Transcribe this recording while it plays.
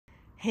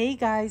Hey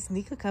guys,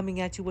 Nika coming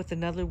at you with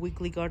another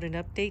weekly garden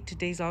update.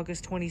 Today's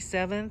August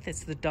 27th.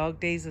 It's the dog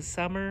days of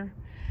summer.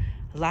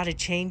 A lot of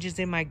changes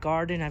in my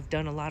garden. I've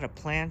done a lot of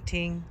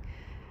planting,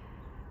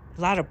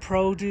 a lot of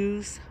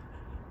produce.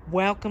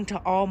 Welcome to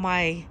all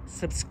my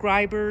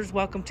subscribers.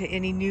 Welcome to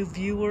any new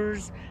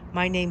viewers.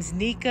 My name's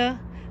Nika.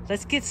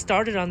 Let's get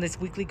started on this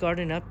weekly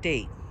garden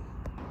update.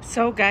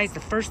 So guys, the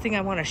first thing I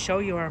want to show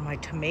you are my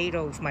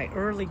tomatoes. My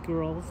early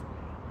girls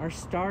are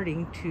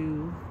starting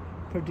to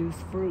produce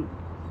fruit.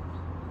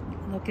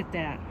 Look at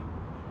that.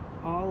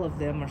 All of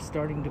them are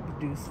starting to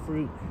produce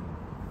fruit.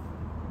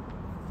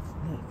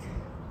 Look.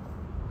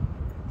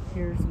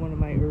 Here's one of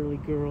my early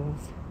girls.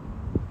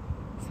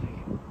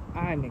 So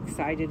I'm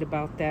excited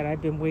about that.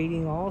 I've been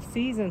waiting all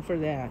season for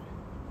that.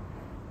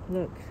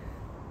 Look.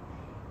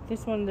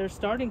 This one, they're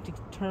starting to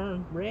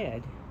turn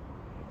red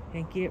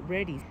and get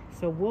ready.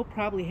 So we'll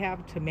probably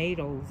have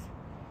tomatoes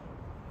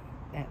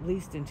at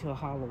least until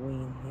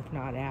Halloween, if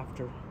not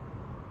after.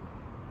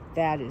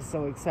 That is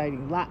so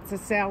exciting. Lots of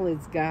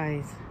salads,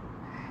 guys.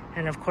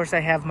 And of course I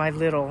have my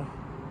little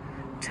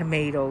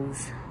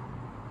tomatoes.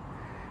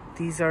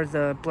 These are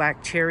the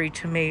black cherry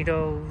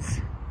tomatoes.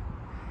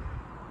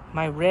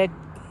 My red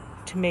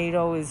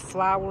tomato is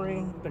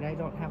flowering, but I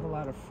don't have a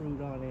lot of fruit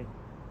on it.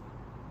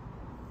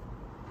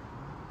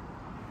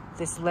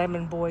 This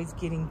lemon boy's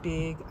getting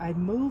big. I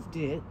moved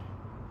it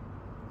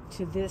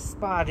to this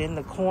spot in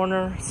the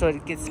corner so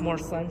it gets more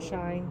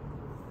sunshine.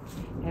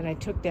 And I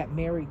took that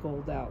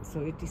marigold out,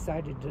 so it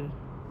decided to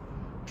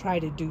try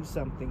to do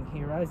something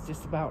here. I was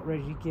just about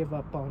ready to give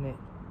up on it.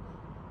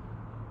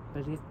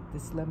 But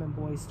this lemon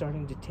boy is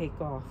starting to take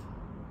off.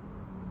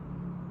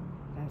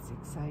 That's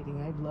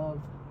exciting. I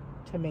love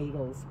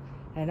tomatoes,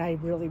 and I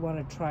really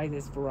want to try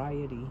this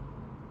variety.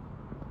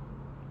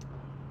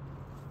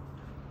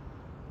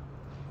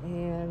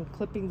 And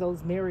clipping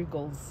those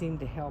marigolds seemed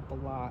to help a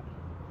lot.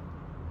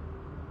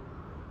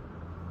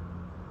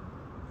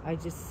 I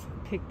just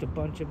picked a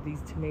bunch of these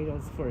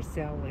tomatoes for a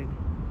salad,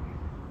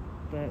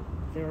 but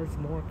there's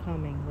more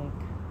coming, look.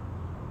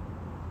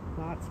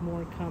 Lots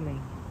more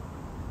coming.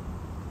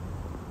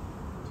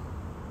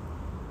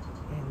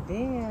 And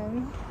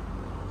then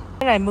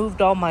I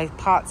moved all my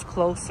pots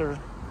closer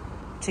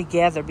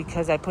together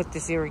because I put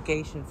this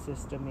irrigation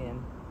system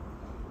in.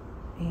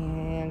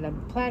 And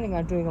I'm planning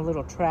on doing a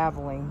little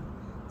traveling,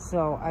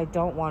 so I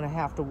don't want to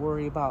have to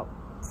worry about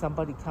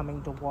somebody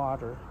coming to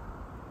water.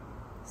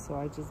 So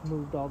I just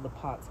moved all the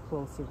pots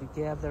closer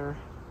together,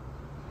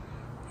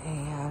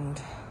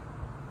 and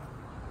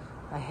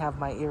I have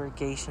my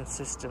irrigation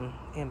system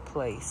in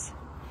place.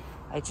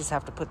 I just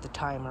have to put the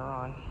timer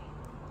on.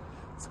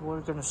 So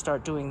we're going to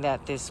start doing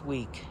that this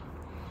week.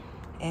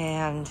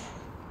 And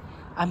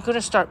I'm going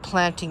to start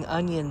planting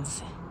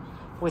onions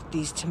with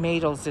these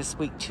tomatoes this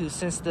week too.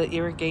 Since the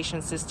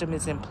irrigation system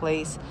is in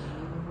place,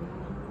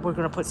 we're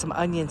going to put some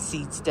onion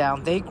seeds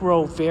down. They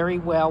grow very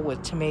well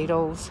with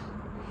tomatoes,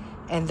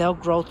 and they'll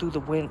grow through the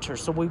winter,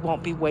 so we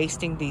won't be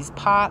wasting these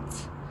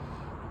pots,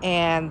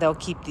 and they'll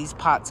keep these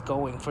pots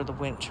going for the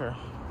winter.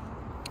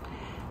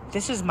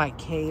 This is my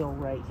kale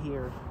right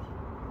here,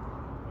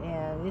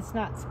 and it's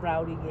not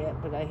sprouting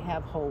yet, but I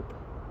have hope.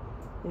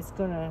 It's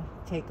gonna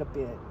take a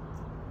bit.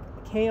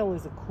 Kale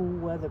is a cool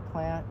weather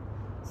plant,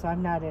 so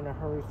I'm not in a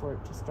hurry for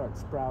it to start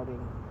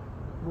sprouting.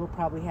 We'll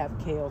probably have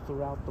kale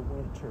throughout the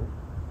winter.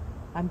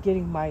 I'm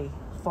getting my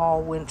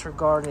fall winter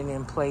garden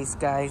in place,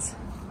 guys.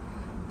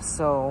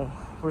 So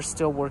we're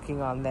still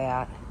working on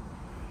that.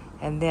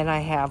 And then I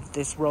have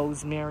this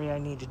rosemary I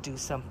need to do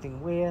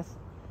something with,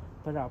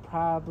 but I'll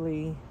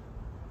probably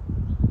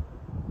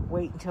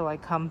wait until I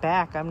come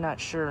back. I'm not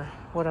sure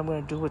what I'm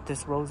going to do with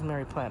this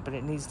rosemary plant, but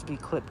it needs to be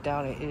clipped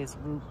down. It is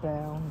root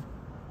bound.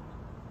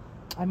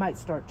 I might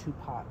start 2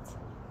 pots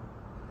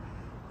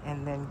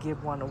and then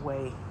give one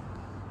away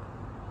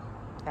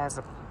as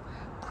a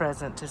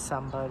present to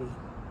somebody.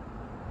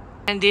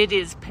 And it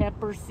is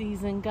pepper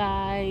season,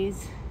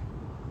 guys.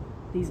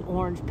 These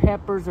orange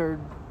peppers are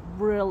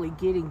really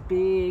getting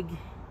big.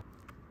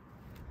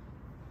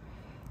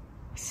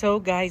 So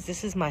guys,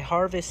 this is my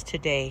harvest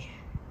today.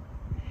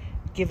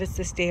 Give us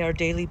this day our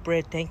daily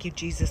bread. Thank you,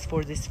 Jesus,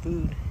 for this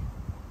food.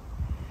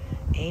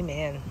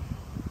 Amen.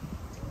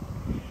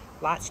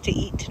 Lots to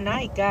eat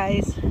tonight,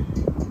 guys.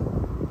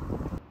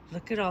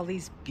 Look at all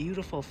these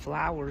beautiful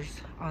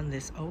flowers on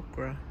this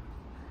okra.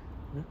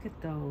 Look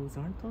at those.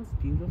 Aren't those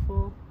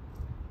beautiful?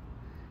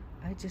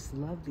 I just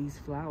love these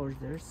flowers.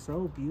 They're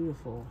so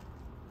beautiful.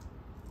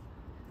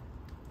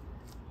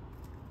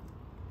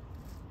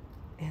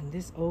 And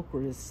this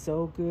okra is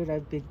so good.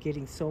 I've been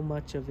getting so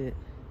much of it.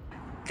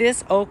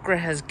 This okra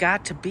has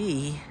got to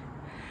be,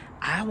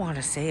 I want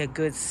to say, a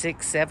good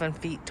 6-7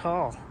 feet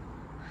tall.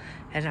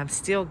 And I'm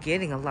still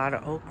getting a lot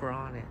of okra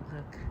on it.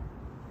 Look.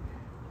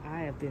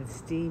 I have been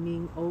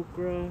steaming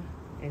okra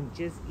and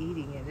just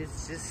eating it.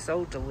 It's just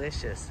so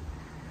delicious.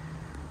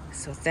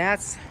 So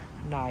that's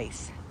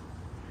nice.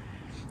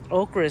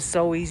 Okra is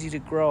so easy to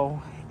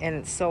grow, and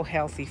it's so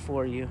healthy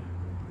for you.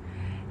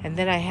 And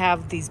then I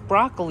have these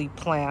broccoli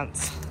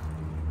plants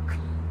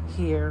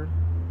here.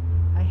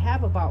 I I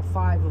have about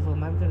 5 of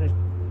them. I'm gonna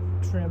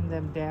trim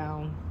them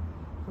down.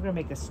 We're gonna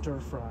make a stir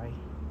fry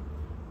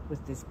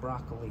with this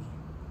broccoli.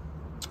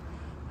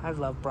 I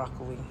love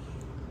broccoli.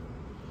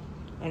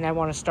 And I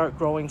want to start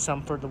growing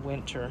some for the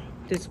winter.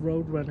 This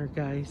Roadrunner,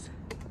 guys.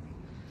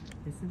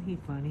 Isn't he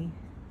funny?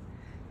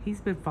 He's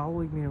been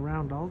following me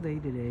around all day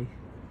today.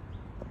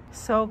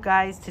 So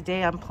guys,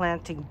 today I'm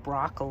planting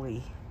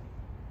broccoli.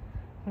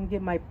 I'm gonna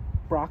get my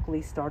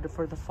broccoli started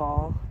for the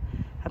fall.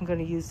 I'm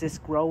gonna use this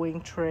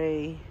growing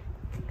tray,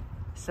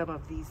 some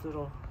of these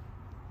little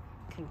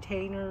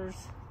containers,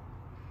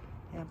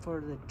 and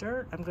for the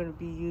dirt, I'm gonna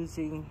be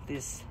using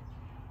this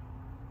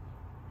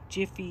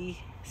Jiffy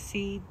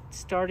seed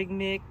starting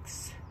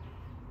mix,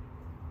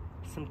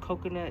 some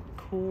coconut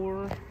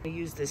core. I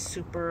use this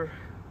Super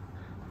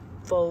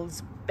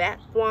Foods bat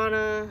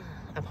guana.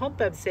 I hope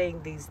I'm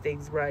saying these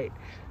things right,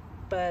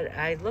 but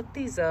I looked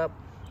these up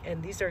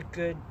and these are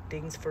good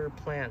things for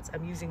plants.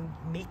 I'm using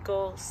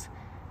Micos.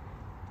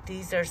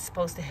 These are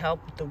supposed to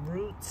help with the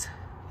roots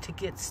to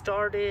get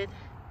started,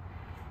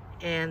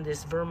 and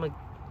this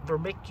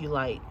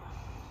vermiculite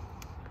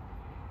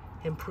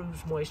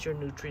improves moisture and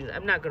nutrients.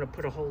 I'm not going to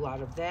put a whole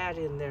lot of that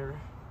in there,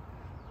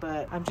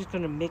 but I'm just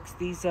going to mix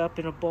these up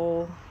in a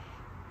bowl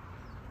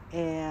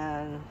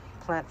and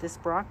plant this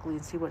broccoli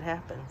and see what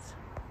happens.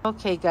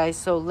 Okay guys,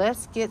 so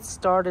let's get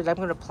started. I'm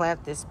going to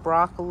plant this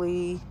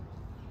broccoli.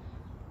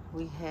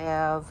 We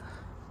have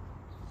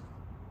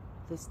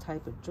this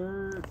type of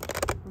dirt.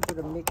 We're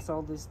going to mix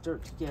all this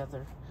dirt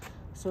together.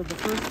 So the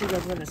first thing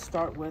I'm going to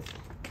start with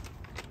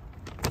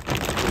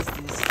is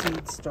this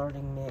seed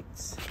starting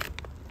mix.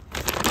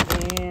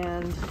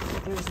 And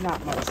there's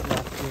not much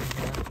left in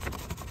here.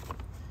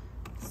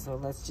 So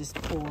let's just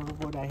pour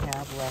what I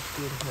have left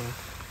in here.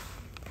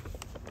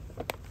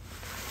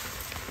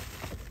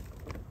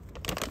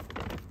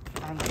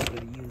 I'm not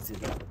going to use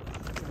it up.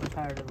 I'm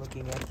tired of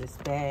looking at this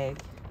bag.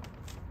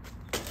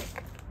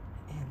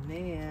 And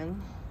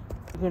then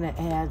we're going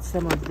to add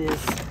some of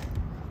this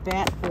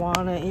bat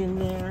guana in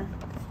there.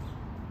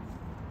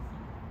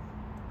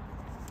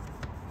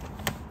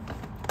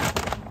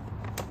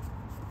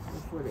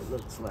 What it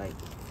looks like.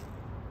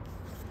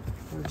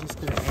 We're just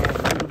going to add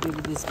a little bit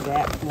of this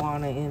bat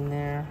guana in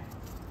there.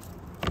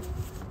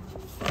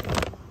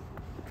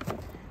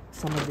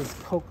 Some of this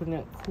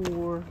coconut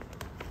core.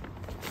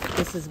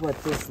 This is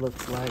what this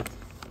looks like.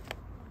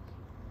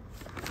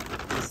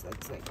 This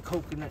looks like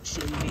coconut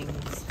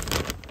shavings.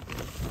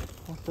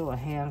 I'll throw a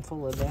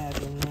handful of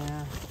that in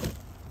there.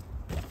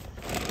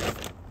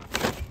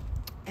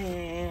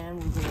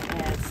 And we're going to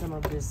add some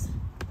of this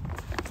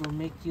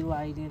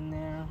vermiculite in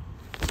there.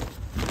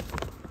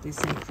 This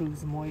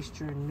improves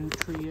moisture and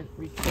nutrient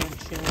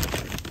retention.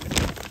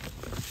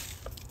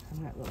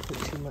 I'm not going to put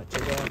too much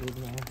of that in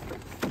there.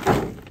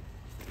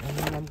 And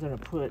then I'm going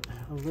to put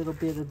a little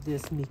bit of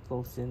this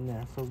Micos in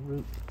there for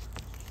root.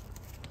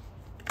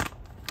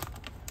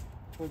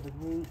 For the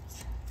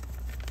roots.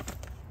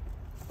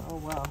 Oh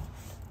wow.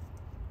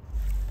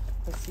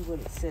 Let's see what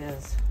it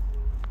says.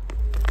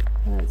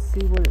 Let's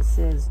see what it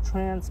says.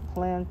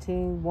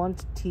 Transplanting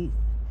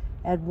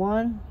add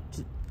 1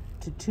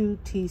 to 2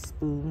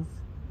 teaspoons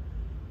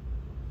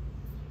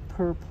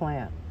per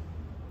plant.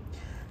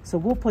 So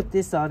we'll put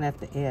this on at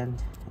the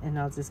end, and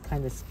I'll just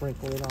kind of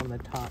sprinkle it on the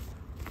top.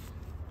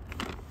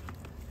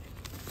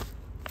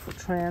 For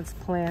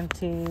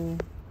transplanting,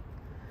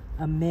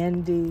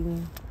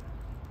 amending,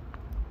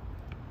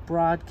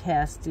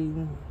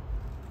 broadcasting.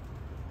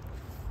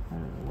 I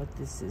don't know what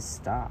this is.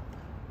 Stop.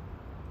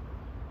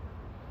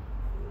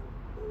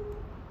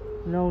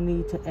 No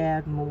need to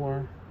add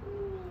more.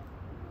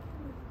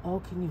 Oh,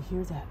 can you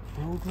hear that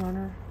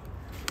Roadrunner?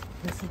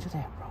 Listen to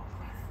that Roadrunner.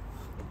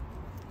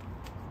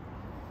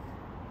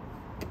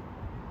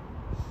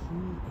 He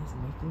is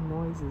making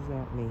noises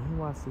at me. He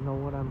wants to know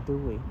what I'm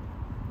doing.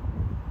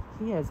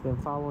 He has been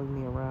following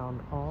me around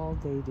all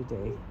day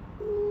today.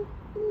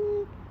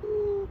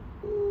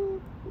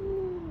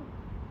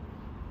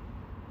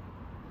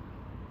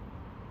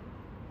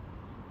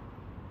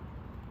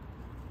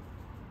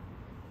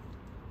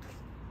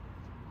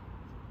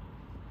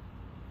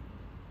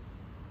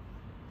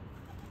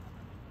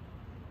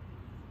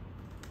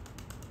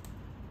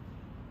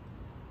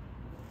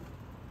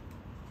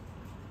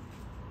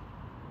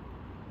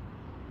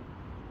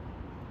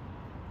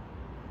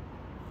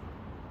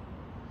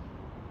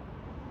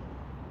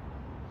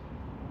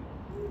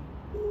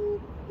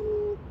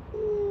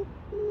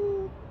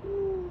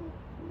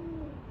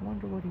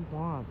 What he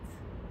wants.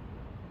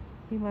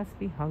 He must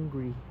be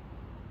hungry.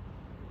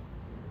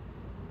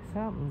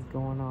 Something's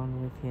going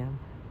on with him.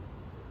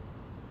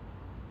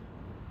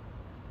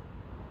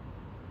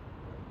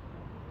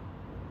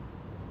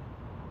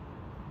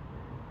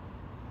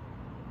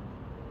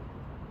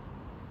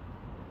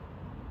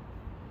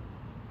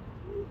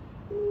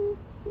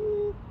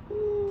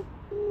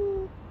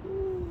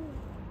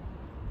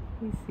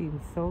 He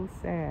seems so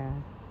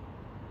sad.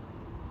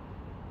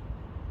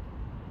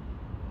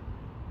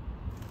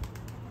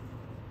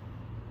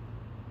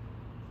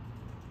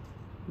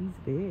 He's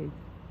big.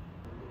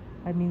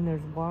 I mean,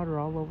 there's water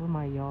all over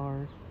my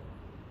yard.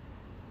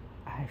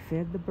 I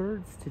fed the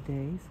birds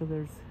today, so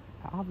there's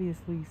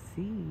obviously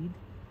seed.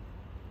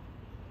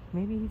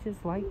 Maybe he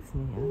just likes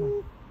me. I don't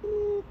know.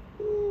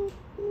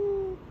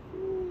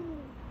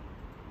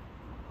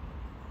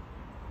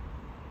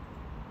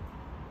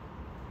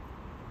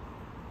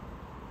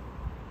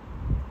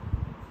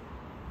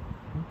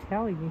 I'm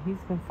telling you,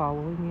 he's been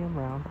following me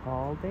around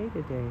all day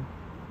today.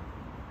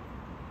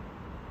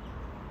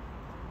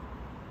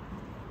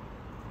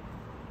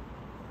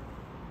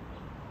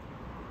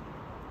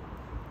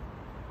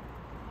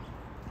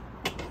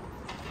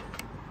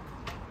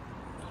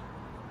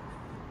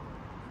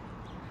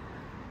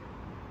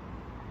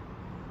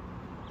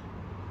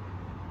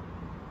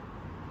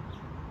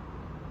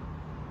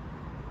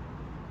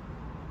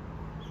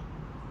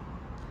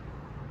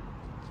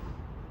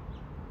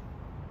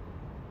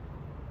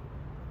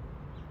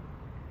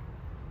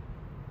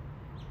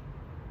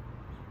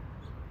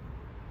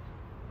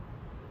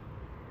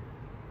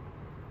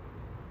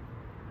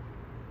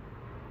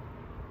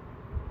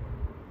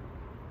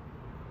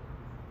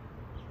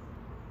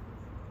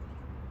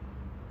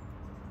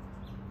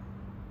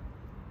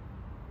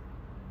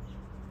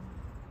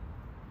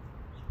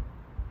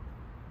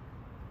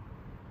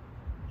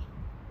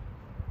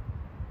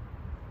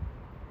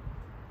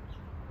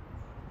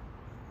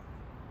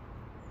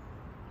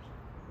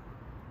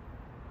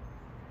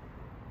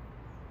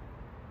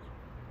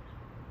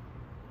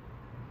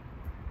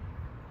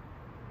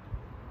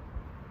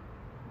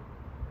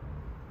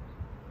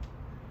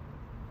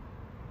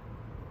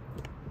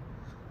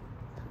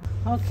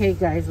 Okay,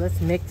 guys, let's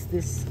mix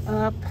this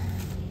up.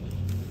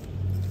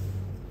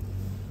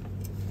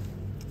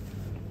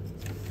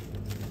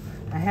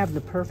 I have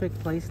the perfect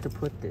place to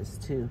put this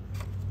too.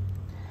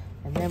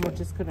 And then we're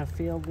just gonna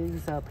fill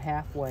these up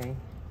halfway.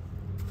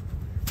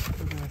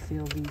 We're gonna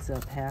fill these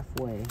up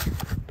halfway.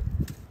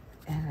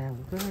 And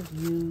I'm gonna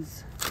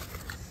use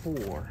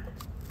 4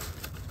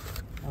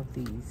 of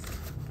these.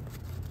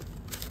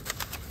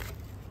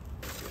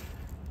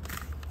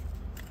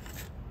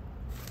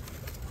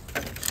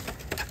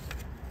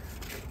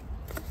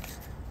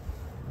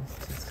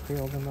 Let's just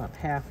fill them up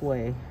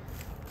halfway.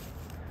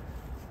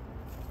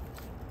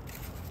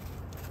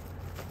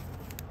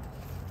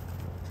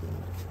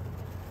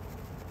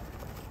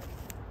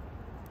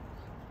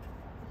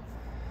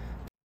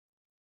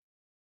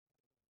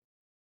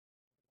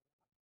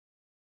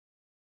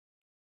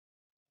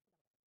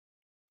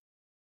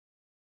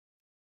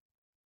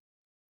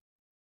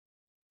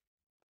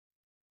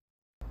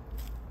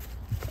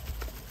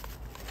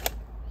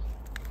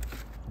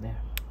 There.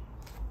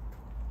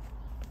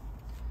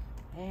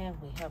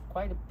 And we have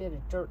quite a bit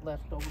of dirt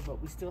left over,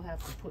 but we still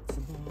have to put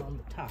some more on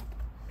the top.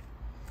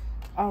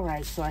 All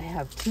right, so I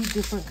have 2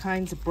 different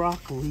kinds of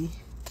broccoli.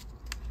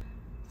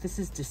 This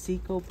is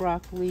Desico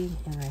broccoli,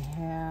 and I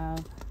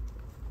have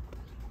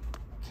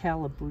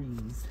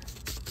Calabrese.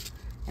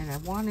 And I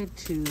wanted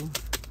to,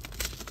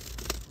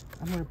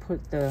 I'm gonna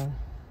put the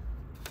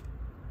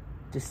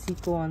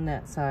Desico on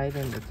that side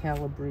and the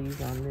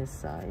Calabrese on this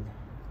side.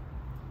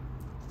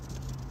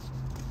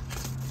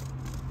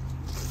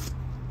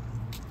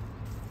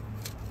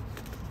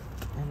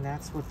 And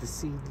that's what the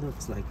seed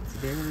looks like. It's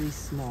very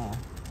small.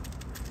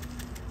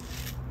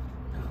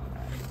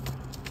 Alright.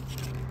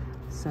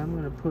 So I'm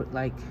going to put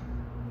like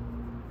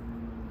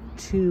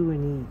 2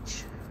 in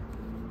each.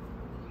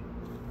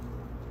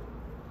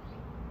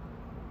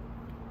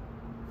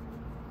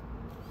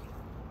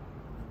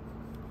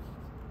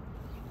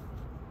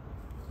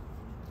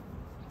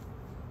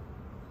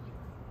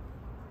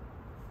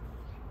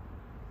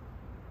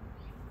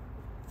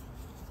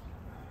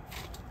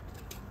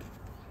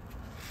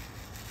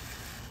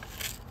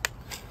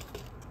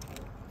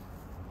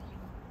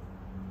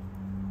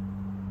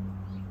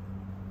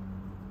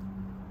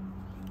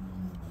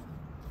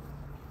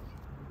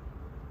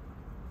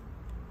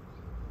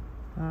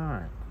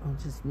 Alright, I'll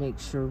just make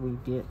sure we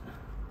get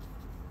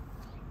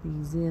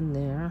these in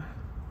there.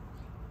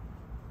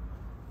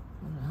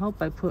 And I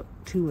hope I put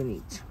 2 in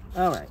each.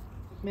 Alright,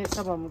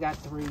 some of them got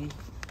 3.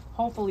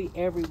 Hopefully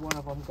every one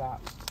of them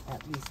got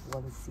at least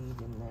 1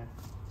 seed in there.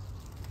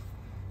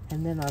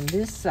 And then on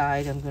this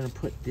side, I'm going to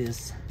put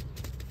this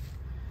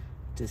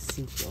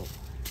Desico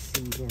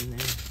seed in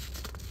there.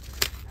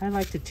 I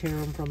like to tear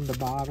them from the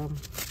bottom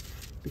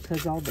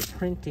because all the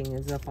printing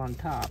is up on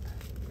top.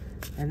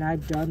 And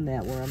I've done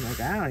that where I'm like,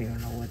 I don't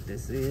even know what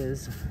this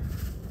is.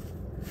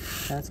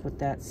 That's what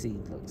that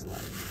seed looks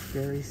like.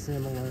 Very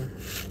similar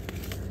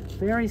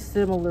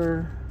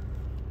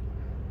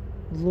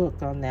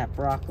look on that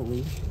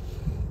broccoli.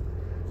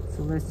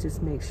 So let's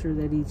just make sure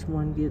that each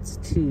one gets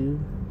 2.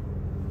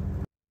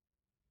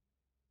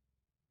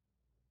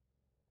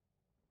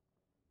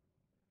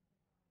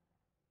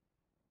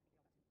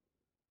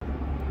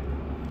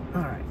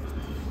 All right.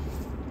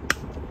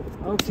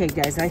 Okay,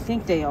 guys, I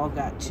think they all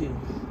got 2.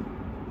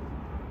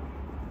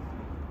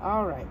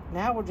 All right,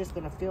 now we're just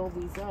gonna fill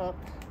these up.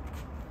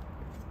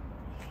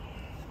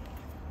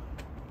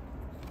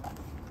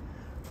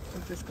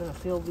 We're just gonna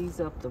fill these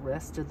up the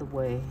rest of the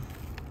way.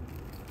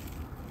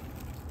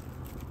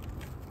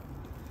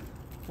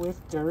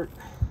 with dirt.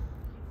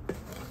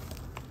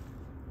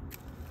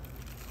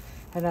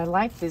 And I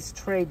like this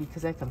tray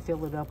because I can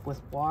fill it up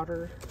with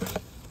water,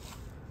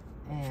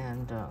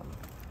 and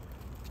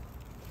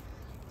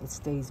it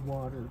stays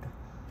watered.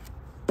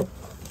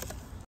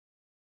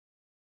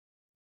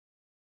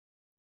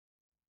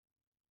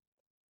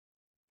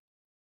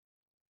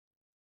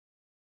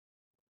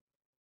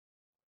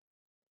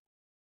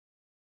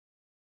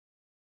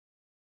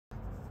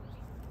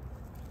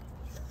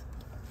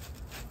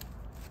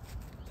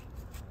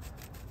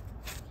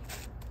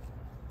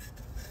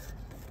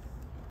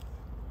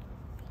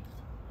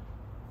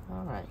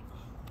 All right,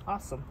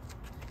 awesome.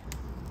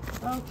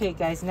 Okay,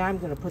 guys, now I'm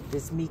gonna put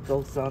this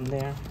Mikos on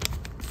there.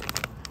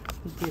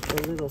 You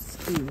get a little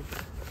scoop.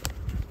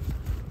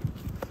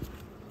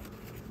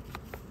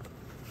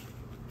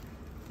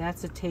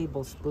 That's a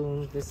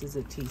tablespoon. This is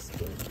a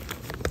teaspoon.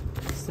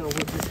 So we're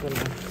just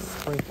gonna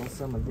sprinkle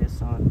some of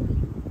this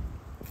on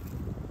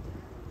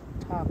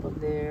top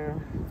of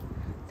there.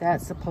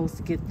 That's supposed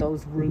to get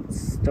those roots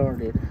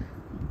started.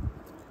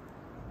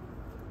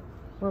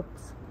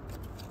 Whoops.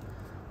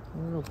 A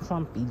little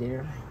clumpy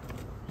there.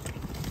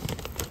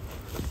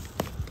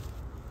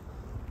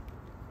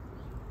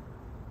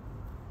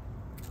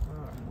 All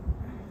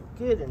right.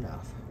 Good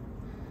enough.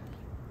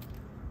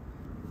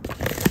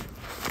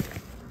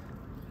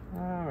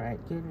 All right,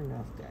 good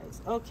enough,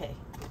 guys. Okay.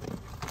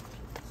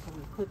 So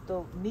we put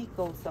the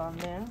Mikos on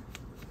there.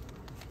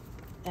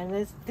 And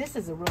this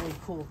is a really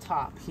cool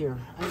top here.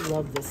 I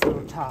love this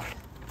little top.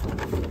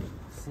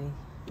 See?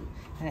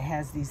 And it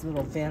has these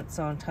little vents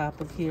on top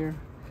of here,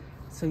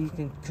 so you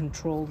can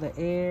control the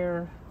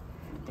air.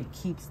 It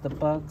keeps the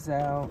bugs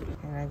out.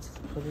 And I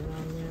just put it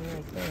on there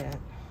like that.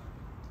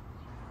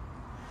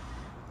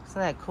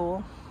 Isn't that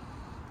cool?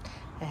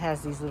 It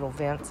has these little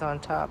vents on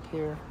top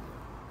here.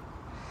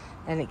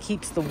 And it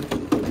keeps the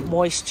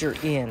moisture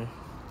in.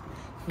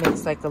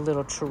 Makes like a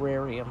little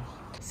terrarium.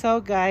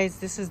 So guys,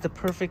 this is the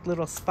perfect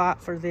little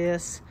spot for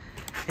this.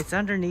 It's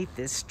underneath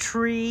this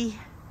tree.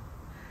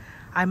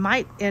 I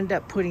might end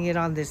up putting it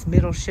on this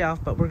middle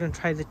shelf, but we're gonna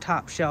try the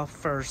top shelf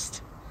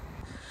first.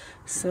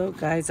 So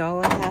guys,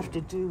 all I have to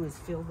do is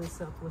fill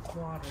this up with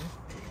water.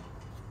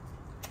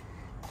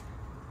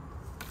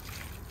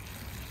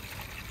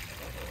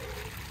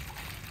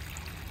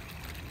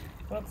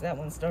 Whoops, that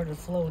one started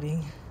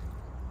floating.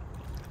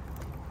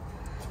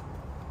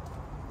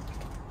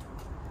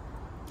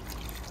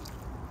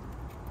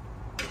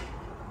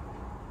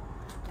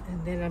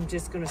 And then I'm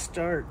just gonna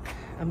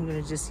I'm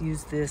gonna just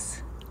use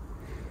this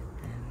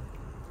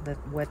and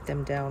wet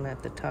them down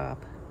at the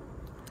top.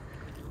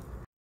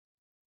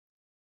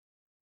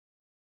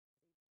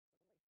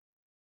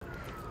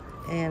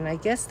 And I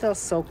guess they'll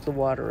soak the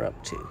water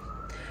up too.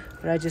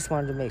 But I just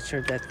wanted to make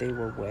sure that they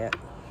were wet.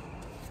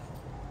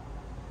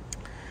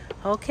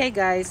 Okay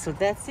guys, so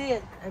that's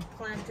it. I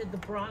planted the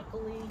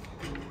broccoli.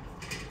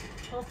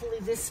 Hopefully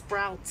this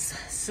sprouts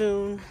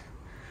soon.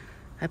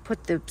 I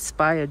put this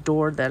by a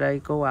door that I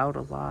go out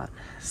a lot,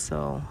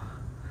 so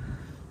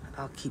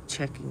I'll keep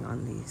checking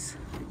on these.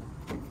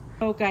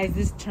 Oh guys,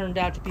 this turned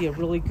out to be a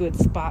really good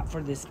spot for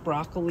this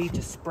broccoli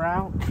to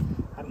sprout.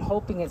 I'm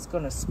hoping it's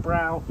gonna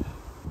sprout.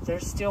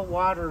 There's still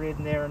water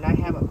in there, and I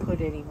haven't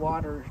put any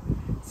water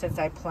since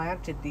I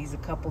planted these a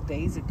couple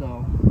days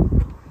ago.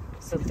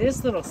 So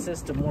this little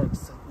system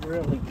works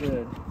really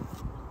good.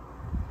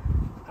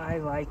 I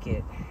like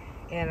it.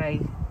 And I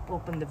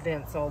opened the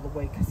vents all the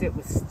way because it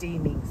was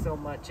steaming so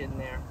much in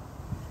there.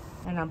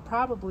 And I'm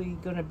probably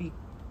going to be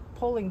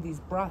pulling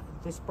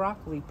this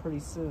broccoli pretty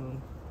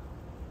soon.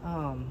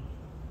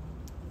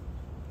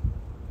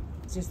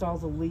 Just all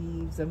the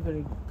leaves. I'm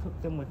going to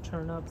cook them with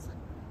turnips.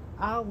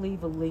 I'll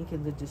leave a link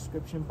in the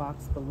description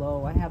box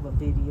below. I have a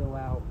video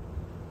out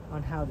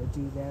on how to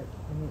do that,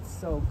 and it's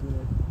so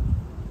good.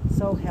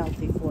 So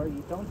healthy for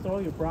you. Don't throw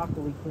your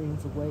broccoli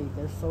greens away.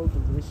 They're so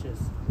delicious.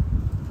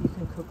 You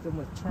can cook them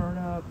with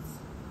turnips.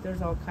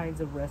 There's all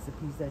kinds of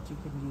recipes that you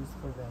can use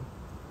for them.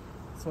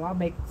 So I'll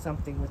make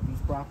something with these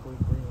broccoli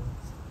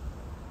greens.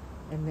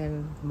 And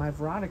then my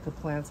Veronica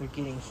plants are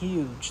getting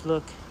huge.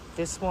 Look,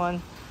 this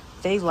one,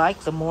 they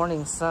like the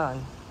morning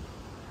sun.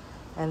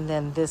 And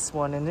then this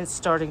one, and it's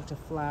starting to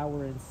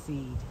flower and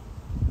seed.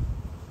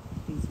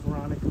 These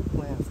Veronica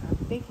plants. I'm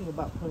thinking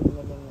about putting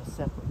them in a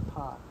separate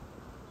pot.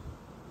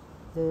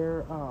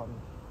 They're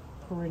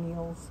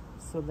perennials,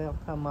 so they'll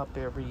come up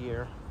every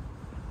year.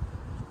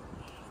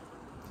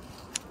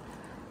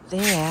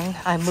 Then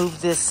I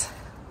move this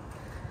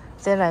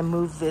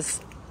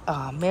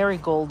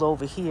marigold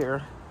over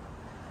here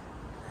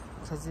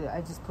because I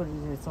just put it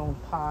in its own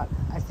pot.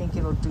 I think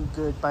it'll do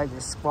good by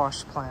this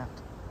squash plant.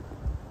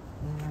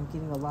 And I'm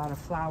getting a lot of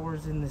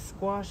flowers in the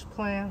squash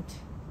plant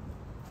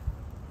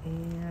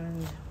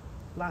and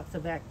lots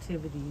of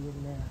activity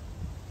in there.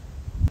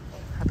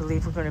 I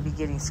believe we're going to be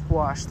getting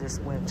squash this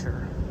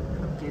winter.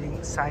 I'm getting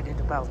excited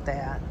about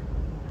that.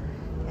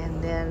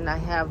 And then I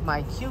have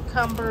my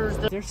cucumbers.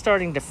 They're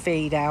starting to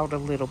fade out a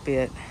little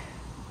bit.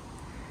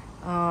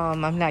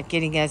 I'm not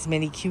getting as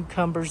many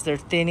cucumbers. They're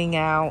thinning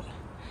out.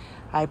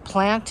 I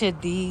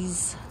planted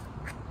these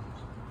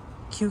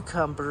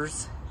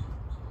cucumbers.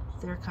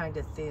 They're kind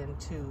of thin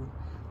too.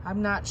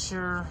 I'm not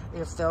sure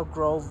if they'll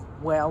grow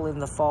well in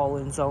the fall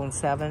in zone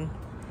 7,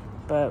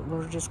 but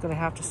we're just gonna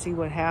have to see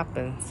what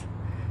happens.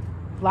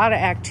 A lot of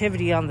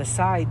activity on the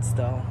sides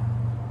though.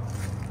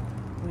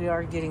 We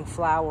are getting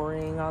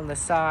flowering on the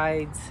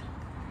sides.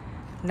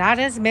 Not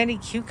as many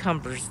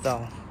cucumbers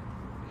though.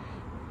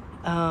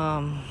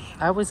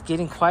 I was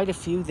getting quite a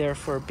few there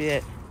for a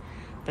bit,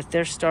 but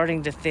they're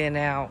starting to thin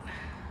out.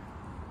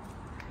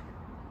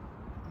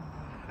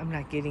 I'm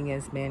not getting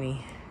as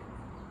many.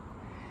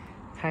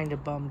 Kind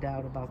of bummed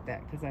out about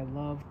that because I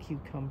love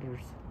cucumbers.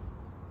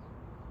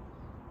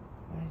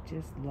 I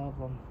just love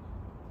them.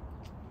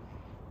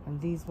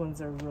 And these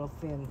ones are real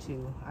thin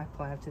too. I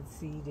planted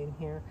seed in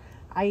here.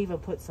 I even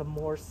put some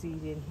more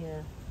seed in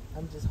here.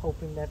 I'm just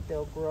hoping that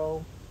they'll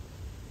grow,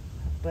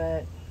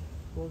 but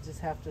we'll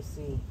just have to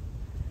see.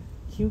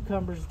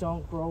 Cucumbers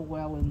don't grow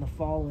well in the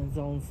fall in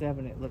zone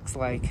 7, it looks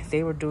like.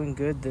 They were doing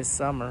good this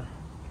summer.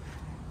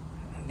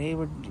 They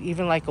were,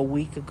 even like a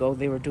week ago,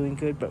 they were doing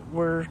good, but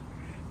we're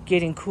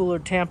getting cooler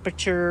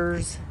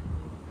temperatures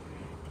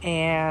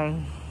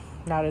and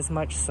not as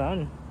much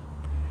sun.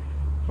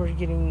 We're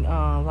getting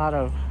a lot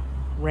of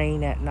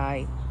rain at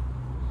night.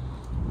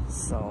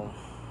 So,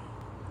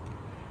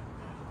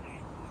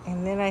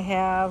 and then I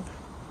have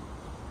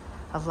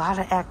a lot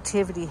of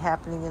activity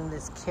happening in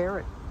this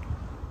carrot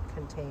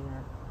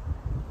container.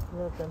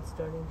 Look, I'm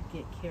starting to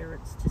get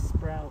carrots to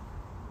sprout.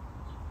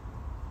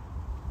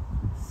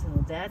 So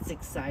that's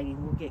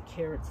exciting. We'll get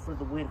carrots for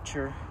the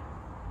winter.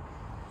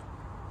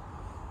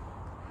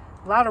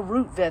 A lot of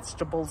root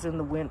vegetables in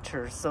the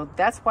winter, so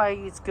that's why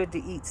it's good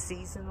to eat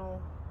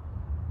seasonal.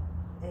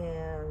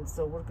 And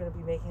so we're going to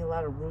be making a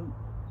lot of root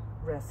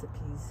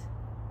recipes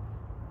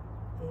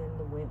in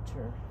the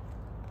winter.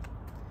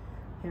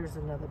 Here's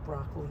another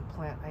broccoli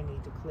plant I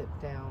need to clip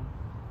down.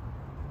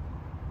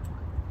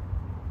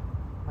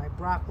 My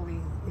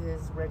broccoli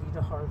is ready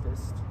to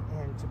harvest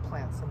and to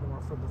plant some more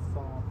for the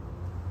fall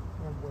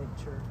and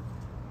winter.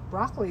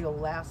 Broccoli will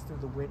last through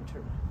the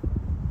winter.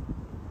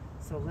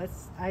 So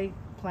I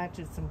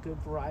planted some good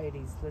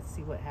varieties. Let's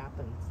see what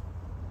happens.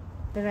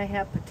 Then I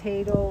have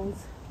potatoes.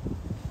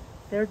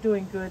 They're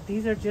doing good.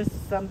 These are just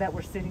some that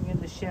were sitting in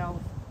the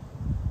shelf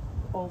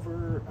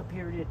over a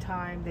period of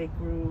time. They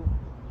grew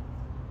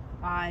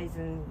eyes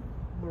and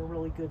were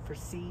really good for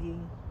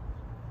seeding.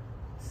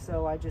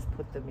 So I just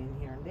put them in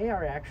here. And they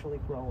are actually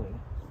growing.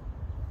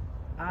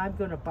 I'm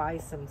going to buy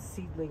some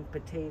seedling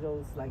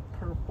potatoes, like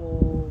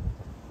purple,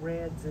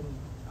 reds, and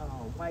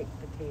white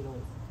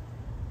potatoes.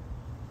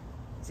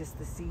 Just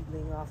the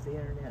seedling off the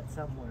internet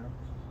somewhere.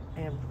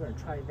 And we're going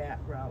to try that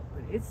route.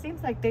 But it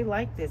seems like they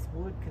like this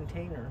wood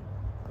container.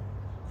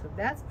 So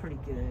that's pretty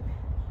good.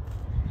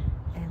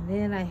 And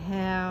then I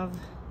have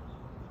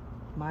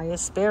my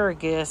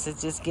asparagus.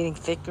 It's just getting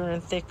thicker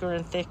and thicker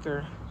and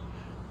thicker.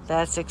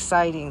 That's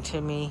exciting to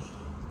me.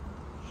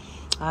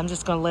 I'm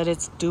just going to let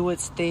it do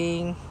its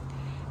thing.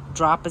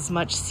 Drop as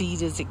much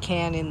seed as it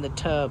can in the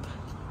tub.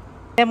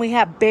 Then we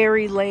have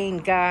berry lane,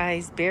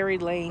 guys. Berry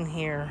lane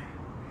here.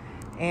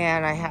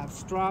 And I have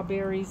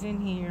strawberries in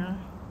here.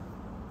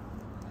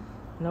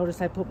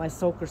 Notice I put my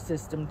soaker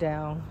system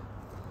down.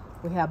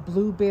 We have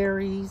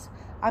blueberries.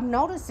 I'm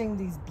noticing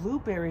these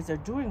blueberries are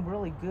doing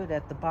really good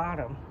at the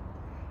bottom.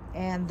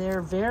 And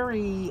they're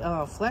very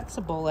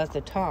flexible at the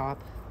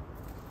top.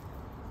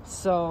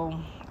 So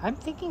I'm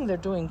thinking they're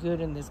doing good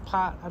in this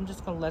pot. I'm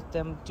just going to let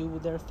them do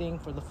their thing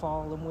for the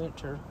fall and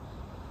winter.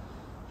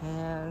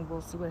 And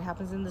we'll see what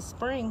happens in the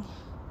spring.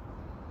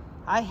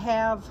 I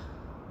have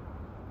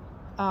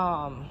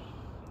a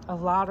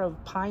lot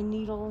of pine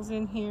needles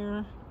in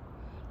here.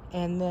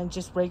 And then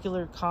just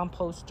regular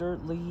compost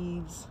dirt,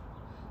 leaves,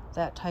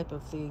 that type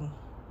of thing.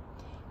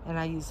 And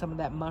I use some of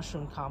that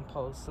mushroom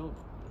compost. So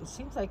it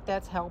seems like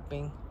that's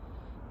helping.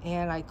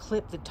 And I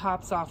clipped the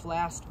tops off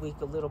last week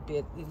a little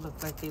bit. It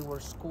looked like they were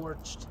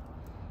scorched.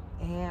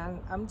 And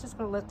I'm just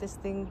going to let this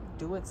thing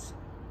do its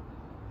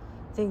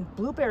thing.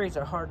 Blueberries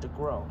are hard to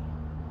grow.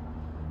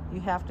 You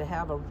have to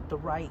have the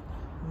right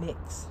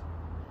mix.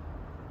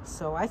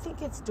 So I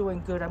think it's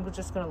doing good. I'm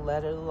just going to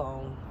let it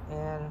alone.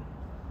 And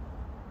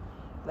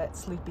let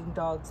sleeping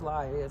dogs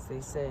lie, as they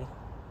say.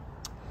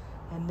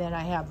 And then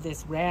I have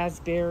this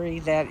raspberry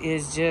that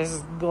is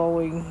just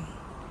going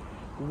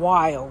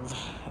wild.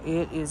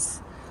 It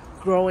is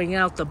growing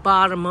out the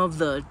bottom of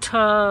the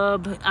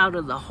tub, out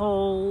of the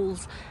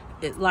holes.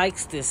 It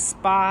likes this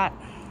spot.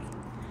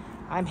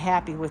 I'm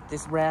happy with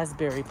this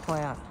raspberry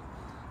plant.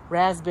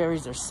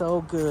 Raspberries are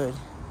so good.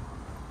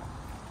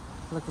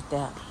 Look at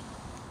that.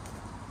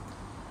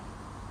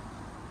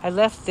 I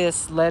left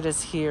this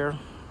lettuce here.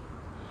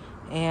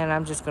 And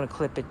I'm just going to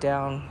clip it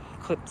down,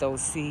 clip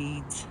those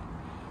seeds,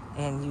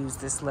 and use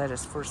this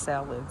lettuce for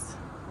salads.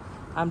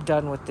 I'm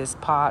done with this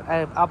pot.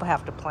 I'll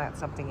have to plant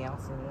something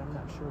else in it. I'm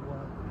not sure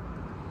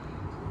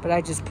what. But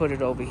I just put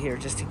it over here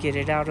just to get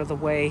it out of the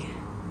way.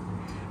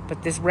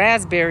 But this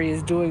raspberry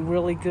is doing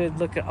really good.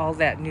 Look at all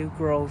that new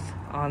growth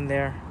on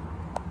there.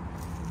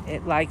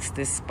 It likes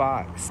this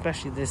spot,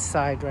 especially this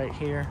side right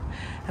here.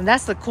 And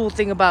that's the cool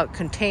thing about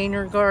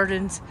container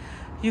gardens.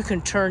 You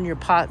can turn your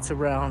pots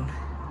around,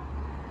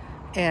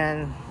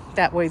 and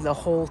that way the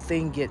whole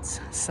thing gets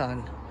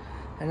sun.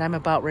 And I'm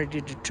about ready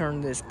to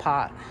turn this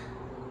pot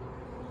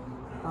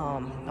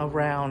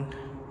around.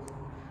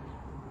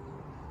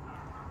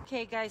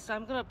 Okay guys, so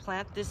I'm gonna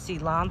plant this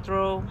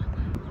cilantro.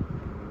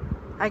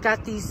 I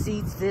got these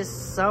seeds this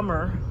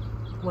summer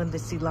when the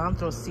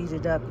cilantro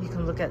seeded up. You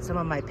can look at some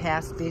of my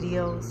past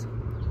videos.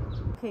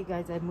 Okay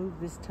guys, I moved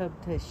this tub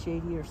to a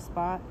shadier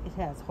spot. It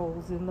has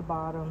holes in the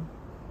bottom.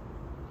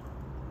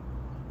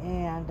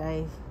 And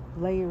I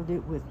layered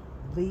it with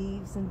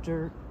leaves and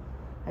dirt.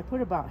 I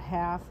put about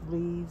half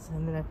leaves,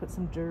 and then I put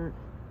some dirt,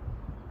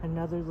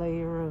 another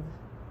layer of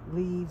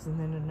leaves, and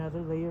then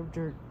another layer of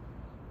dirt.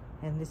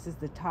 And this is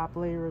the top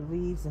layer of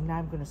leaves, and now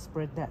I'm going to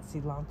spread that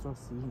cilantro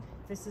seed.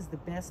 This is the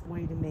best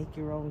way to make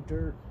your own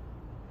dirt.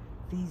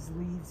 These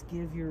leaves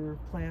give your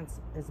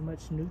plants as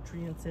much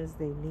nutrients as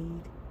they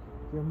need.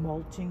 You're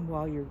mulching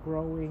while you're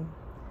growing.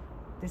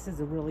 This is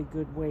a really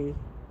good way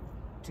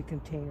to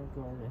container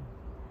garden.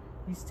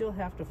 You still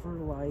have to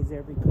fertilize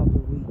every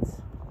couple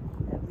weeks,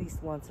 at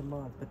least once a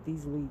month, but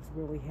these leaves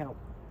really help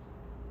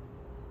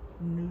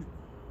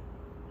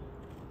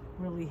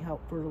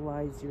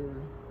fertilize your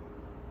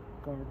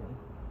garden.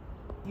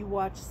 You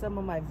watch some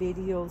of my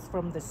videos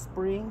from the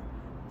spring,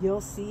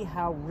 you'll see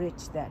how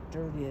rich that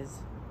dirt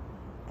is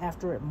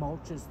after it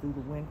mulches through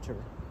the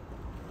winter.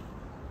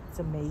 It's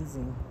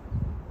amazing.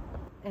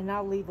 And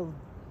I'll leave a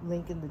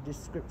link in the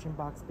description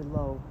box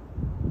below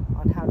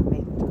on how to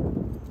make dirt.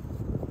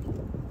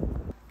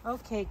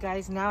 Okay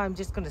guys, now I'm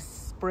just going to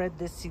spread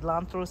this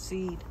cilantro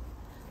seed.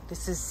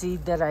 This is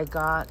seed that I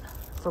got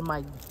from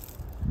my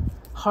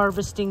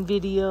harvesting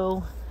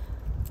video.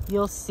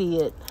 You'll see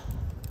it.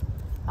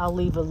 I'll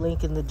leave a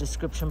link in the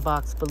description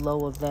box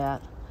below of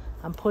that.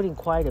 I'm putting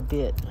quite a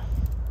bit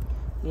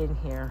in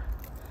here.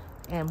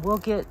 And we'll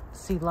get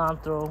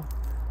cilantro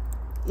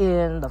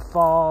in the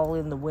fall,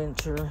 in the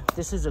winter.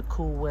 This is a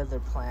cool weather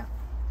plant.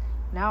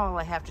 Now all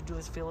I have to do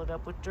is fill it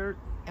up with dirt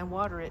and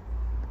water it.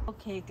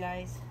 Okay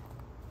guys,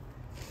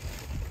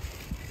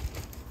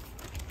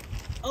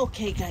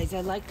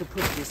 I like to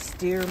put this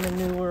steer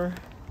manure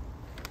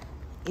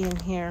in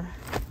here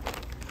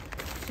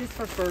just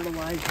for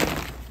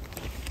fertilizing.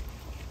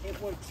 It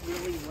works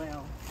really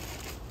well.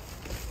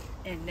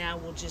 And now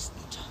we'll just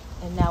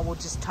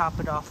top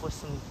it off with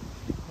some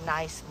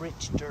nice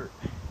rich dirt.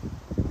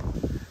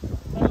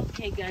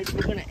 Okay guys,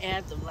 we're gonna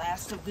add the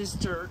last of this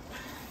dirt.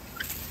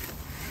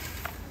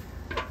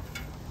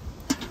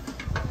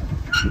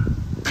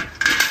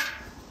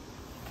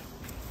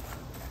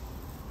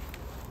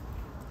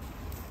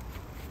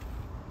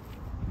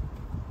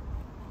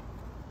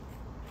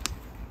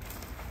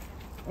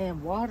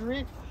 And water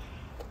it.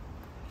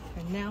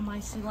 And now my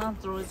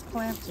cilantro is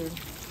planted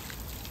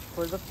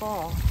for the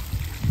fall.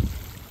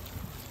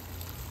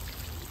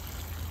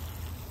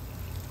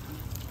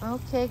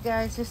 Okay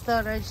guys, just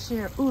thought I'd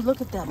share. Ooh,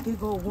 look at that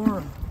big old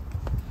worm.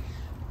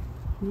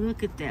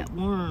 Look at that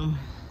worm.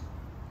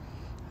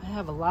 I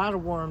have a lot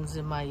of worms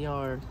in my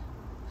yard.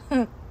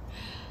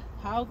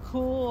 How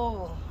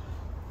cool.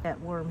 That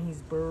worm,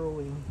 he's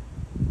burrowing.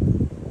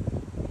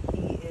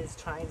 He is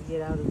trying to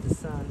get out of the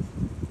sun.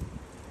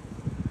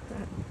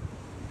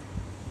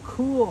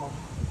 Cool.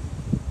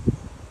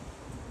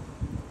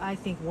 I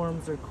think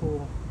worms are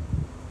cool.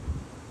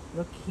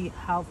 Look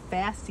how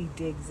fast he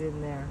digs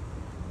in there,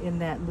 in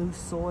that loose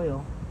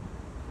soil.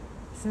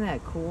 Isn't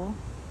that cool?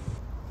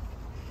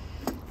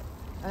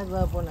 I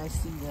love when I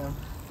see them.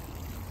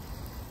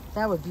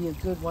 That would be a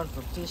good one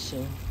for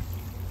fishing.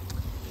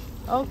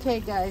 Okay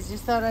guys,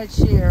 just thought I'd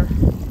share.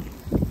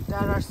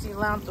 Got our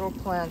cilantro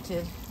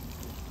planted.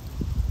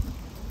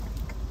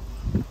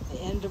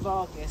 The end of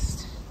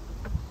August.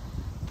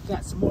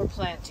 Got some more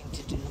planting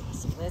to do,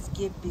 so let's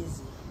get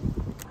busy.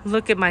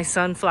 Look at my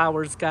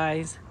sunflowers,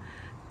 guys.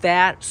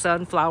 That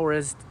sunflower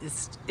is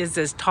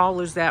as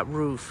tall as that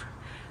roof.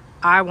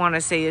 I want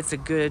to say it's a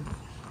good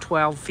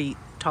 12 feet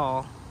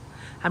tall.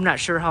 I'm not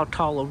sure how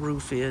tall a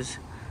roof is,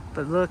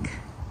 but look.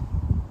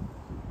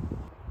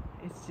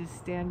 It's just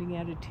standing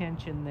at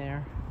attention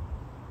there.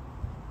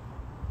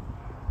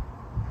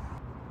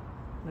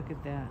 Look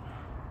at that.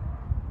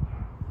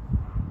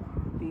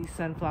 These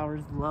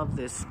sunflowers love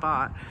this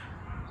spot.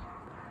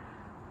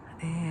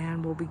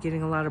 And we'll be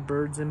getting a lot of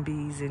birds and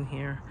bees in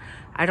here.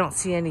 I don't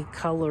see any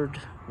colored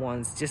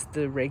ones, just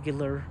the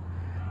regular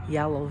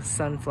yellow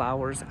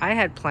sunflowers. I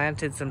had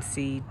planted some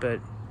seed,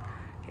 but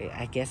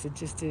I guess it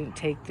just didn't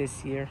take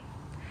this year.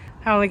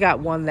 I only got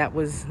one that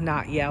was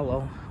not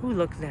yellow. Ooh,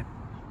 look at that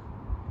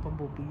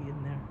bumblebee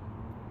in there.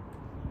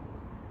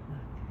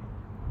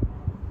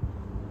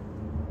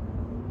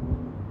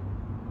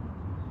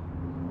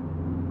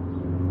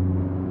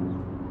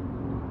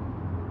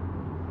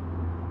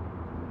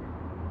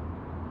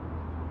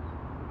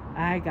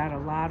 I got a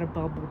lot of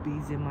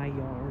bumblebees in my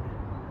yard.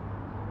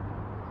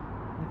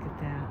 Look at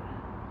that.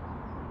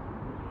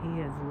 He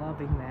is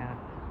loving that.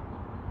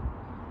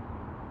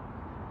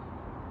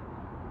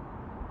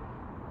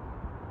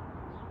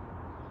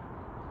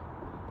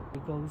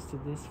 It goes to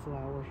this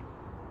flower.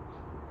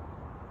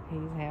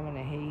 He's having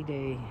a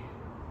heyday.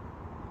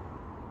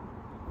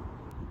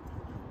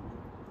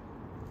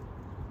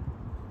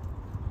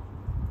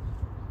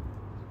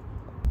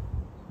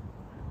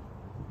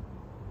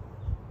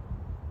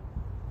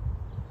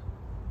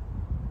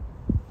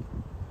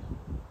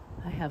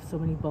 I have so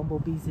many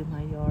bumblebees in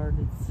my yard.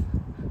 It's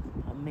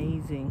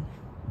amazing.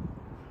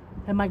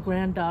 And my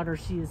granddaughter,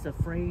 she is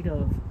afraid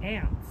of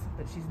ants,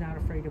 but she's not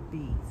afraid of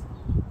bees.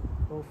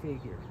 Go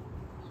figure.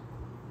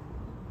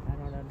 I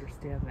don't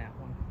understand that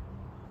one.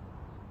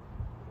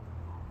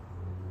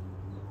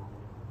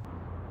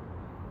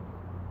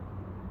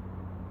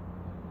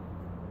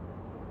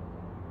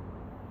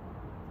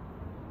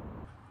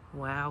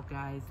 Wow,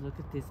 guys, look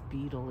at this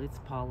beetle. It's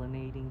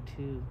pollinating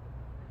too.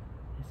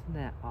 Isn't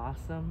that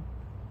awesome?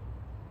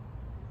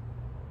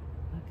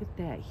 Look at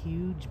that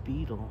huge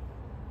beetle.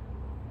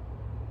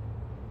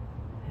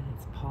 And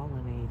it's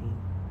pollinating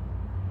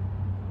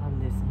on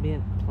this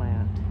mint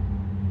plant.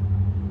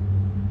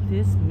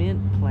 This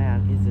mint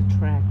plant is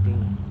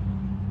attracting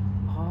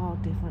all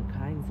different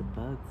kinds of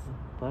bugs,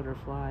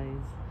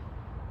 butterflies,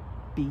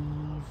 bees.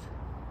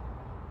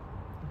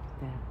 Look at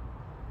that.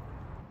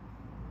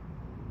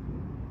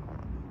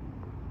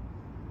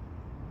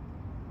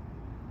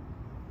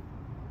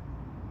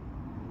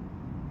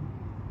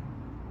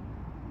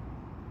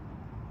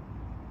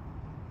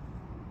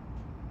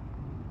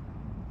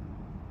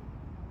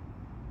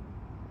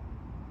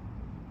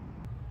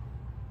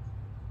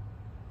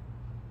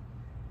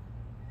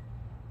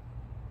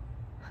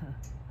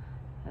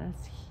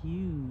 That's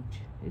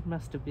huge. It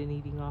must have been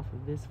eating off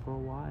of this for a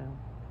while.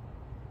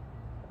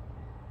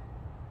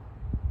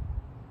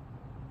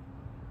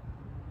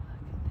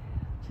 Look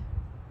at that.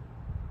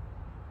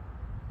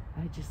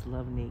 I just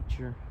love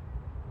nature.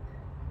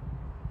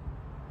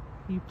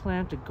 You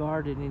plant a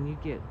garden and you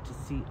get to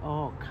see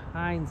all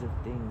kinds of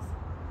things.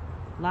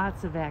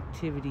 Lots of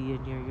activity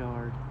in your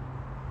yard.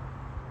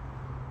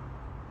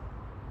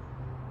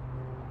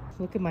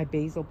 Look at my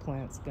basil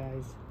plants,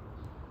 guys.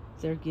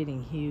 They're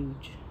getting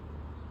huge.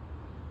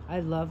 I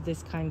love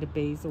this kind of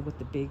basil with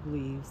the big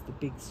leaves, the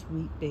big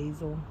sweet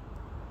basil.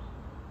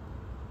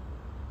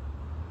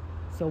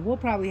 So we'll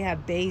probably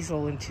have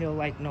basil until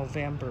like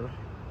November.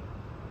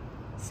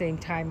 Same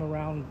time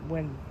around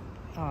when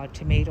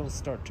tomatoes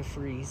start to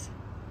freeze.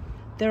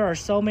 There are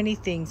so many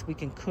things we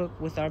can cook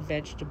with our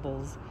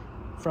vegetables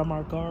from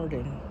our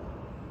garden.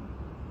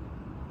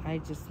 I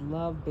just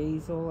love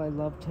basil, I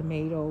love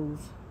tomatoes,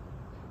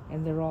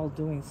 and they're all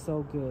doing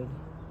so good.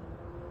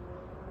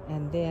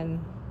 And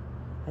then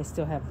I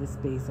still have this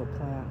basil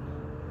plant.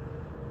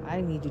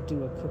 I need to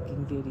do a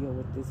cooking video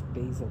with this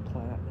basil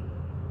plant.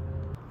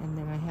 And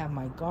then I have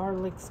my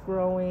garlics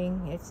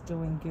growing. It's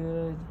doing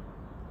good.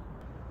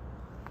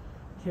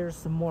 Here's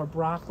some more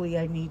broccoli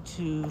I need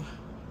to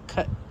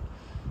cut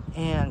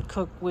and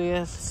cook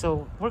with.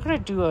 So we're gonna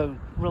do a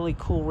really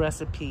cool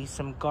recipe,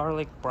 some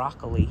garlic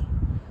broccoli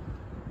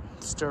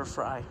stir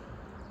fry.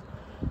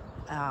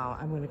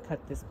 I'm going to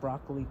cut this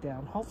broccoli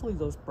down. Hopefully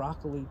those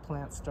broccoli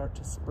plants start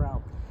to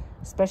sprout,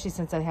 especially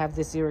since I have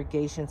this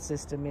irrigation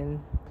system in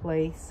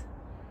place.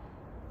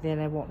 Then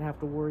I won't have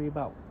to worry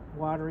about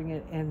watering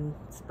it, and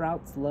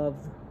sprouts love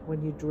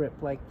when you drip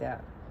like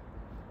that.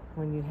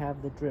 When you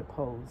have the drip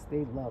hose,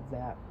 they love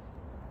that.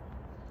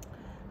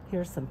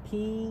 Here's some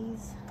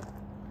peas.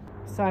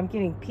 So I'm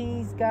getting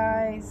peas,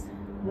 guys.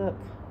 Look,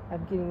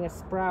 I'm getting a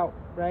sprout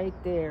right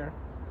there.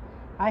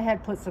 I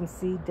had put some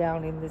seed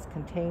down in this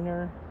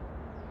container.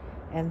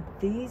 And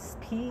these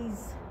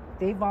peas,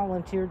 they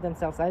volunteered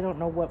themselves. I don't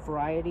know what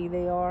variety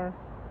they are.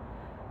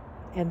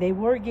 And they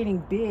were getting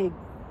big,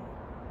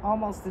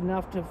 almost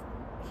enough to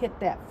hit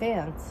that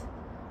fence.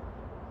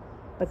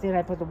 But then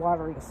I put the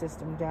watering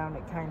system down.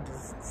 It kind of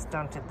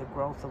stunted the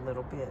growth a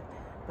little bit.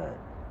 But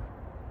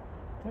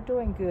they're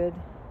doing good.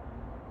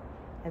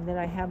 And then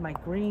I have my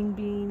green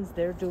beans.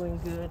 They're doing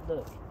good.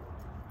 Look,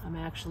 I'm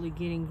actually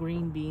getting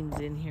green beans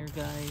in here,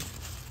 guys.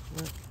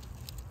 Look.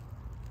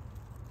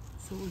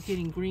 So we're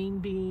getting green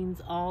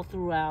beans all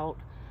throughout.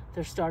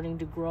 They're starting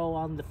to grow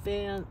on the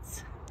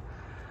fence.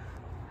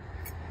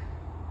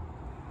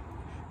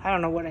 I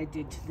don't know what I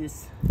did to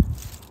this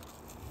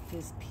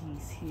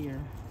piece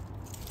here,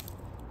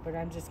 but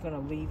I'm just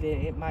gonna leave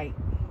it.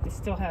 It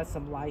still has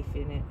some life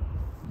in it.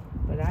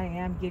 But I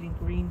am getting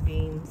green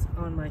beans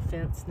on my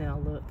fence now,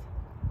 look.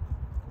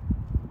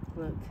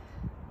 Look.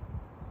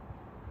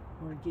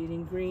 We're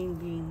getting green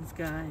beans,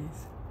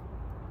 guys,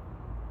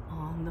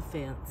 on the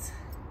fence.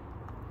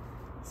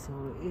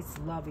 So it's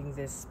loving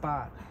this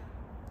spot.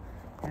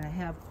 And I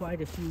have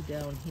quite a few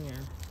down here.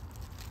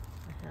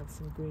 I have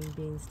some green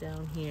beans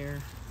down here.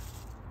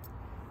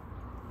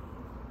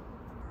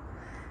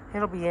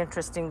 It'll be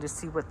interesting to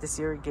see what this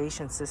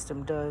irrigation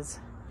system does.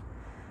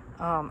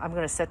 I'm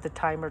going to set the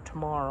timer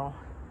tomorrow.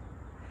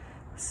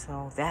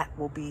 So that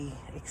will be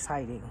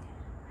exciting.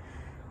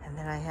 And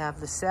then I have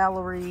the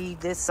celery.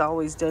 This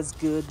always does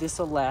good. This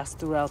will last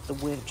throughout the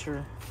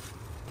winter.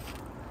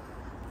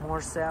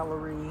 More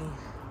celery.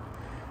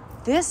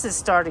 This is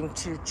starting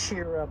to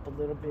cheer up a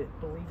little bit,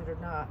 believe it or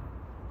not.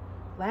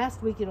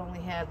 Last week it only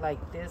had like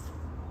this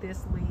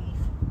leaf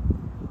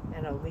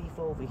and a leaf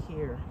over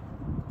here.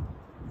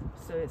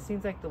 So it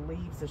seems like the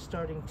leaves are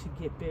starting to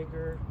get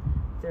bigger.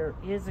 There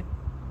is a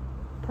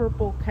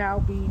purple cow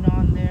bean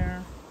on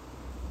there,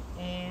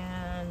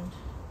 and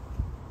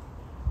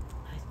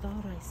I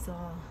thought I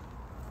saw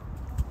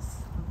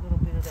a little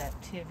bit of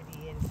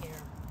activity in here.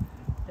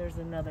 There's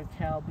another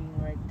cow bean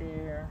right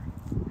there.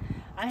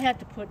 I had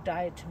to put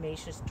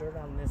diatomaceous dirt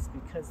on this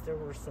because there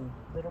were some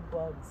little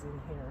bugs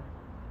in here.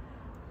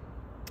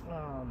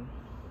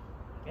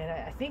 And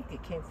I think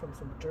it came from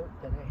some dirt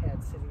that I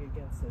had sitting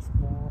against this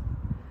wall.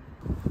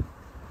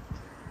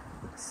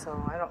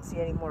 So I don't see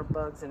any more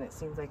bugs, and it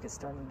seems like it's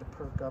starting to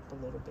perk up a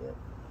little bit.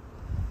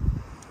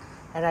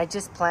 And I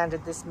just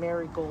planted this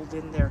marigold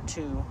in there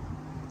too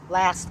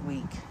last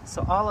week.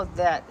 So all of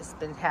that has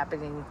been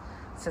happening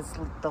since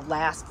the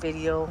last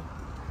video.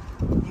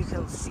 You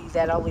can see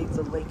that. I'll leave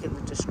the link in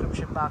the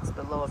description box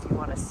below if you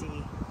want to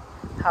see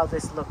how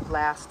this looked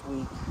last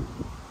week.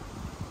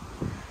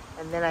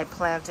 And then I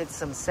planted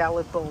some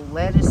salad bowl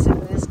lettuce in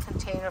this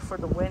container for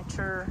the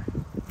winter.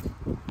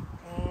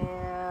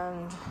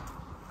 And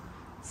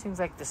it seems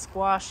like the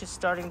squash is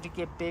starting to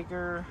get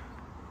bigger.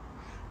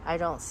 I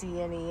don't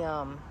see any,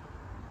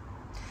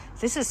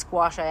 this is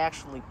squash I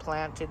actually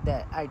planted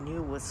that I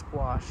knew was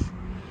squash.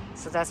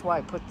 So that's why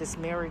I put this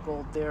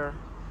marigold there.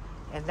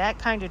 And that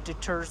kind of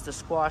deters the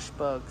squash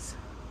bugs.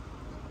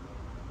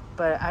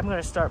 But I'm going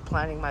to start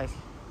planting my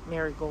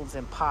marigolds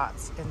in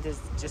pots and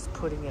just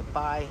putting it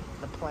by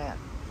the plant,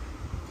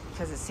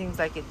 because it seems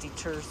like it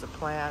deters the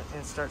plant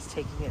and starts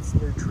taking its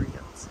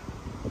nutrients.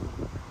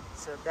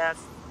 So that's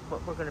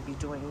what we're going to be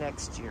doing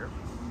next year.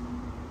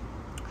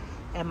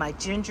 And my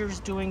ginger's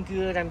doing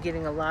good. I'm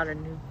getting a lot of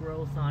new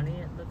growth on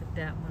it. Look at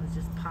that one,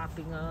 just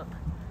popping up.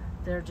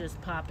 They're just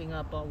popping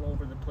up all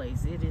over the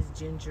place. It is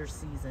ginger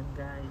season,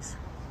 guys.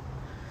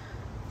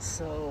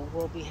 So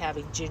we'll be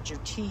having ginger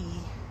tea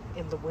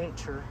in the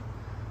winter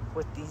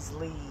with these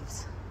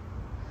leaves.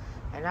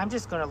 And I'm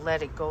just going to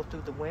let it go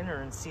through the winter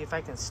and see if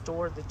I can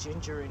store the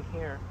ginger in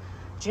here.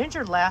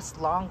 Ginger lasts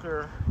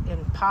longer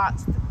in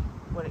pots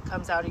when it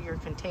comes out of your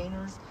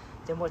containers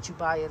than what you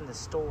buy in the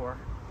store.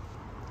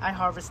 I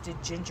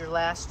harvested ginger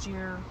last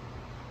year,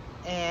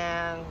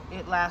 and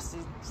it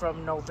lasted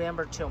from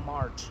November till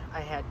March.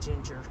 I had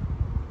ginger,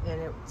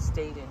 and it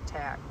stayed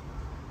intact.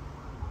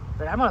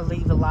 But I'm going to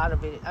leave a lot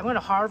of it. I'm going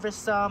to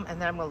harvest some, and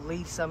then I'm going to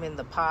leave some in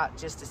the pot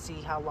just to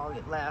see how long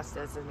it lasts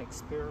as an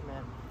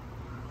experiment.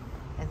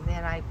 And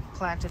then I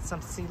planted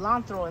some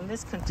cilantro in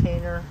this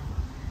container,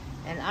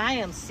 and I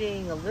am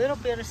seeing a little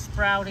bit of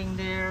sprouting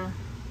there,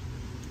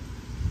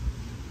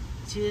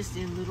 just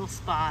in little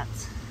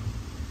spots.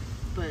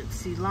 But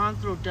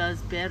cilantro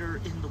does better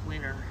in the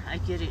winter. I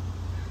get it,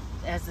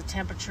 as the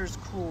temperatures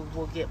cool,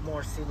 we'll get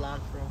more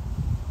cilantro.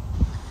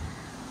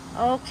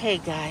 Okay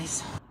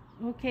guys,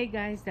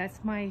 that's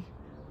my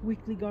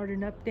weekly garden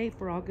update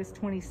for August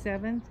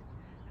 27th.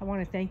 I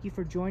want to thank you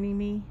for joining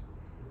me.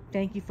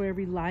 Thank you for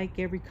every like,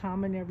 every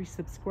comment, every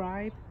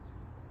subscribe.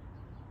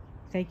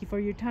 Thank you for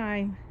your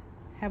time.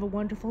 Have a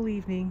wonderful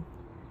evening.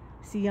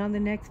 See you on the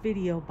next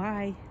video.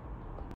 Bye.